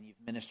it, and you've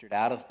ministered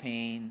out of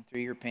pain,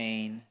 through your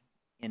pain,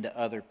 into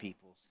other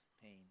people's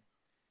pain.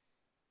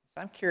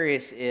 So I'm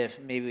curious if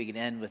maybe we could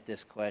end with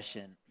this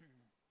question.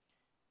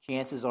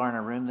 Chances are in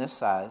a room this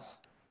size,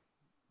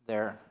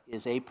 there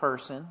is a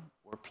person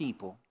or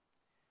people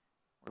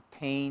where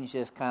pain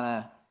just kind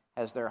of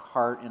has their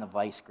heart in a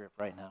vice grip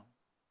right now.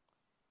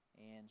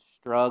 And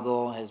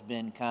struggle has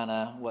been kind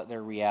of what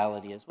their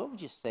reality is. What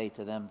would you say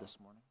to them this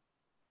morning?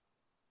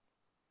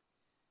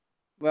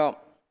 Well,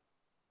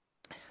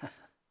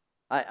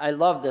 I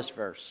love this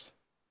verse.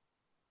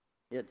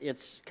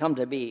 It's come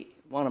to be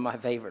one of my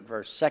favorite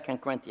verses, 2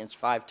 Corinthians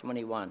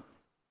 5:21.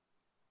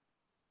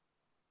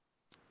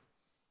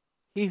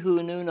 He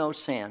who knew no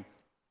sin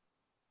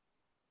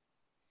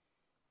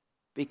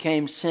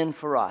became sin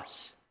for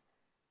us.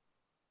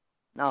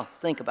 Now,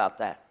 think about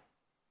that.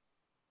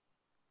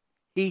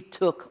 He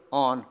took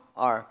on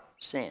our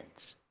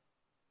sins.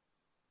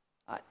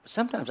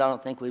 Sometimes I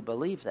don't think we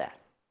believe that.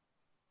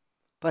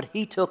 But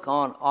he took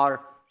on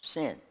our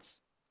sins.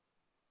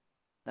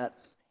 That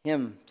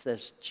hymn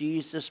says,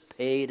 Jesus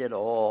paid it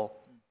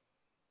all.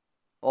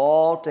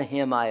 All to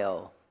him I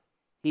owe.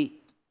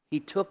 He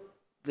took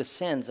the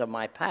sins of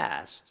my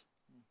past.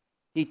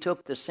 He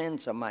took the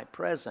sins of my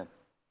present.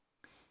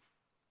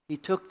 He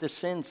took the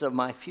sins of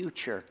my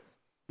future.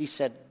 He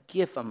said,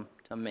 give them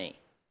to me.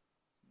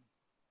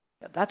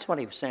 That's what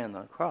he was saying on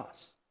the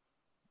cross.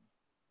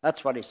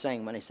 That's what he's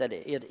saying when he said,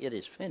 it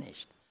is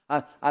finished.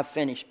 I've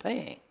finished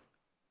paying.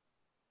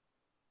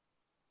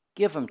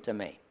 Give them to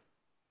me.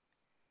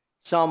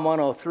 Psalm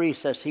 103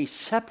 says, he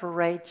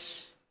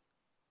separates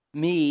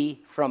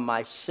me from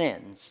my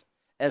sins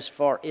as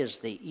far as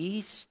the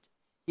east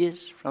is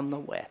from the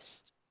west.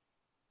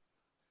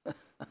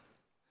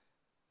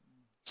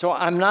 So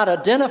I'm not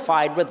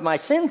identified with my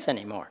sins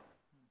anymore.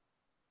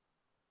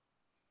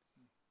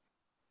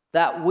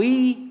 That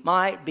we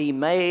might be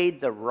made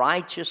the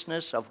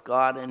righteousness of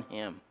God in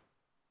him.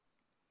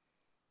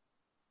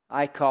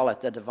 I call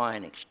it the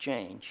divine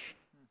exchange.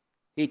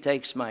 He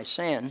takes my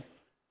sin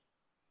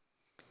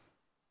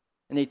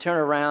and he turns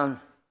around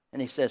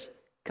and he says,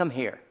 come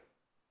here.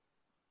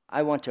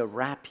 I want to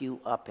wrap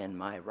you up in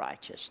my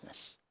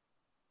righteousness.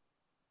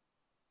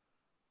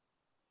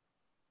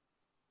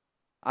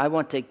 I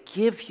want to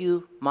give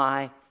you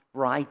my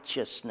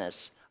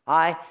righteousness.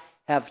 I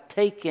have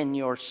taken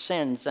your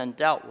sins and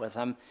dealt with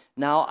them.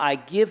 Now I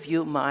give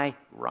you my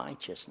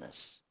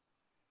righteousness.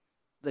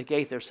 The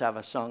Gaithers have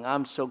a song,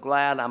 I'm so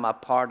glad I'm a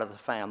part of the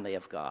family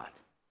of God.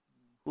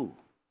 Ooh.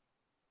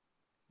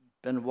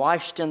 Been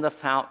washed in the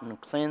fountain,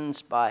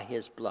 cleansed by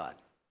his blood.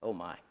 Oh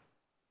my.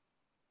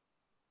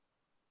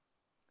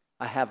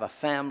 I have a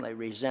family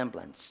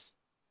resemblance.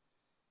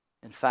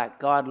 In fact,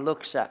 God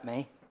looks at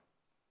me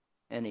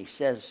and he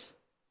says,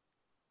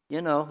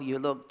 you know, you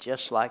look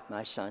just like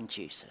my son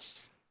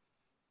Jesus.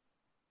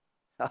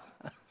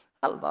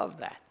 I love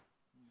that.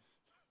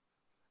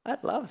 I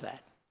love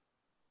that.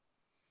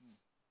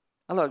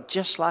 I look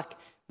just like,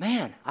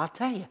 man, I'll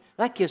tell you,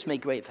 that gives me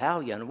great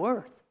value and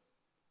worth.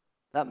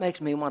 That makes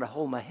me want to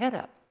hold my head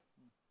up.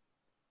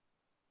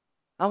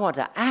 I want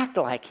to act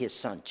like his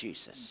son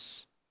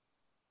Jesus.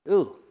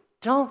 Ooh,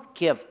 don't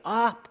give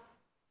up.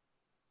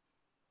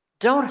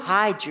 Don't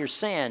hide your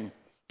sin.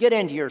 Get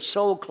into your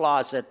soul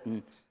closet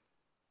and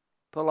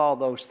pull all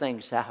those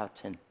things out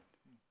and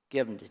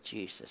give them to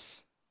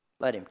Jesus.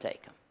 Let him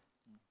take them.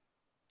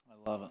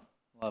 I love it.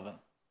 Love it.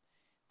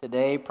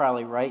 Today,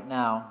 probably right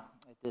now,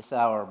 at this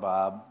hour,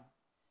 Bob,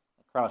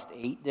 across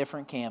 8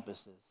 different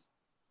campuses,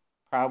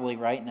 probably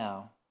right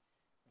now,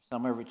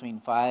 somewhere between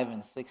 5,000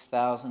 and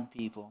 6,000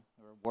 people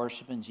who are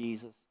worshiping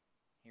Jesus,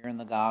 hearing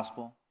the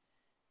gospel,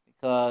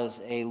 because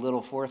a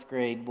little 4th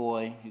grade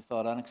boy who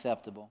felt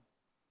unacceptable,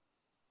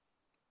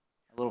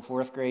 a little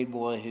 4th grade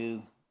boy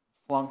who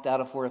flunked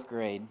out of 4th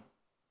grade,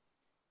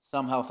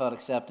 somehow felt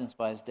acceptance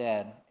by his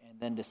dad, and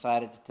then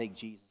decided to take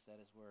Jesus at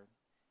his word.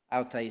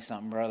 I'll tell you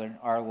something, brother.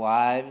 Our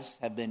lives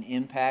have been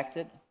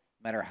impacted,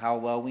 no matter how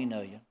well we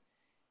know you.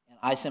 And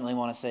I simply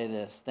want to say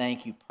this.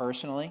 Thank you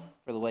personally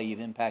for the way you've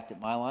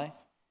impacted my life.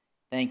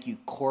 Thank you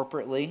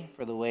corporately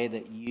for the way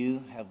that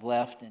you have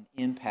left an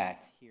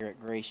impact here at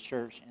Grace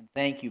Church. And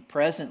thank you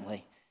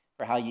presently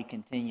for how you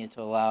continue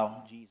to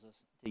allow Jesus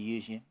to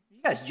use you.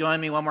 You guys join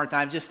me one more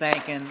time just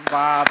thanking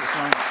Bob this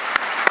morning.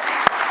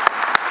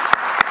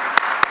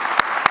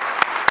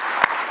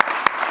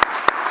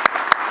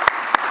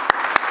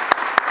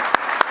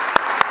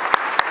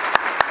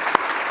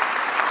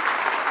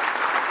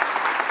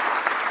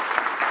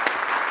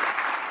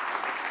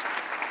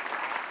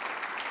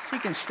 So you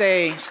can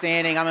stay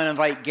standing. I'm going to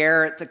invite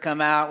Garrett to come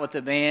out with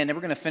the band, and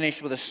we're going to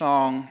finish with a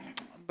song.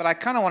 But I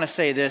kind of want to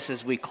say this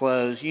as we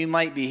close. You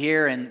might be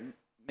here, and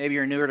maybe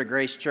you're newer to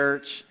Grace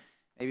Church.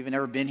 Maybe you've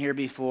never been here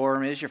before.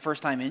 Maybe it's your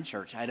first time in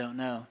church. I don't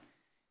know.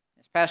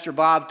 As Pastor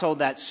Bob told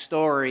that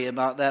story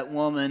about that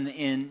woman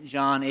in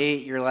John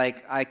 8, you're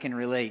like, I can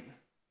relate.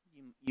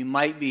 You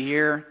might be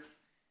here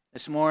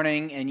this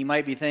morning, and you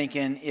might be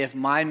thinking, if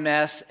my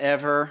mess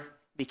ever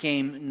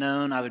became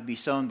known, I would be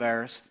so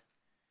embarrassed.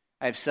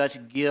 I have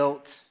such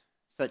guilt,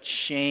 such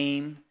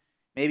shame,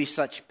 maybe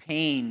such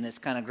pain that's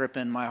kind of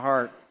gripping my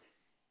heart.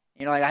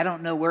 You know, like, I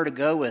don't know where to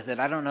go with it.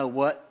 I don't know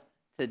what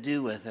to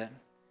do with it.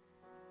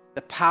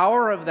 The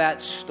power of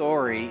that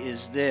story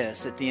is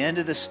this. At the end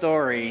of the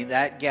story,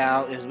 that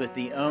gal is with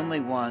the only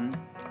one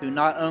who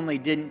not only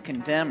didn't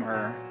condemn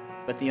her,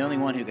 but the only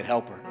one who could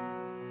help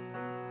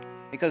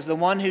her. Because the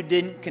one who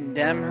didn't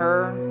condemn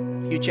her,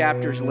 a few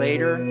chapters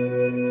later,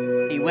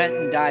 he went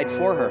and died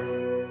for her.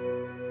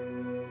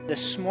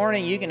 This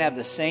morning, you can have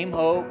the same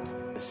hope,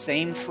 the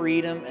same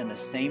freedom, and the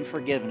same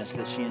forgiveness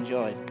that she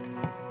enjoyed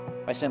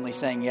by simply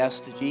saying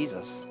yes to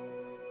Jesus.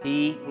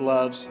 He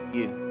loves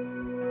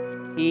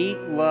you. He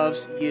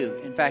loves you.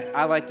 In fact,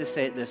 I like to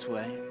say it this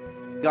way.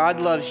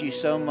 God loves you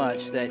so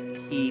much that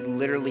he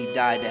literally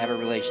died to have a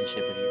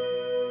relationship with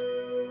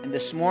you. And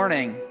this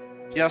morning,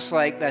 just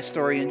like that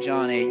story in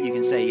John 8, you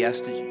can say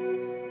yes to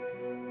Jesus.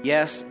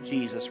 Yes,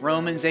 Jesus.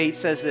 Romans 8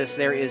 says this,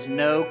 there is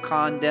no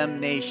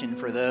condemnation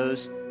for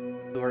those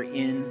who are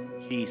in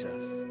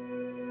Jesus.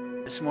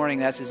 This morning,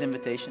 that's his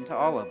invitation to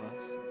all of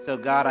us. So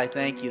God, I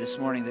thank you this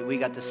morning that we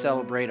got to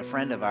celebrate a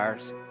friend of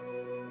ours.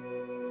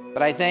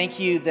 But I thank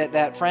you that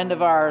that friend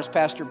of ours,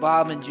 Pastor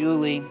Bob and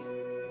Julie,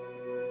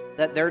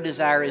 that their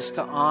desire is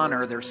to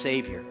honor their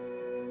Savior.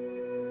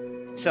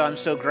 So I'm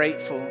so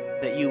grateful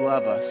that you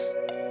love us.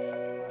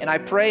 And I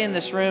pray in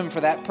this room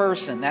for that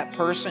person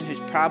who's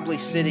probably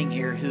sitting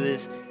here who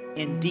is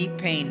in deep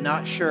pain,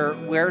 not sure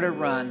where to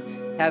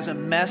run, has a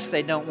mess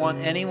they don't want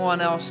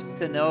anyone else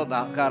to know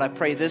about. God, I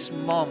pray this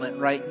moment,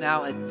 right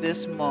now, at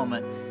this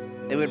moment,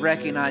 they would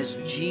recognize,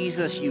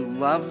 Jesus, you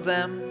love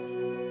them.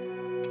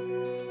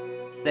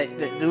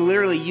 That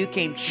literally you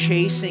came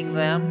chasing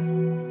them.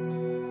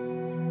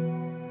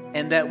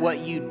 And that what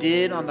you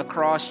did on the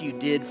cross, you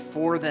did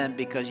for them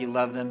because you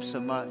love them so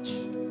much.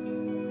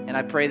 And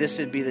I pray this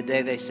would be the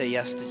day they say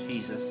yes to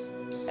Jesus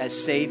as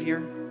Savior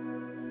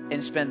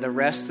and spend the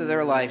rest of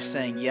their life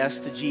saying yes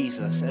to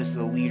Jesus as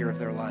the leader of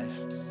their life.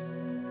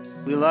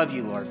 We love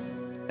you, Lord.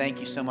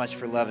 Thank you so much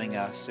for loving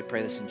us. I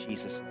pray this in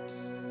Jesus' name.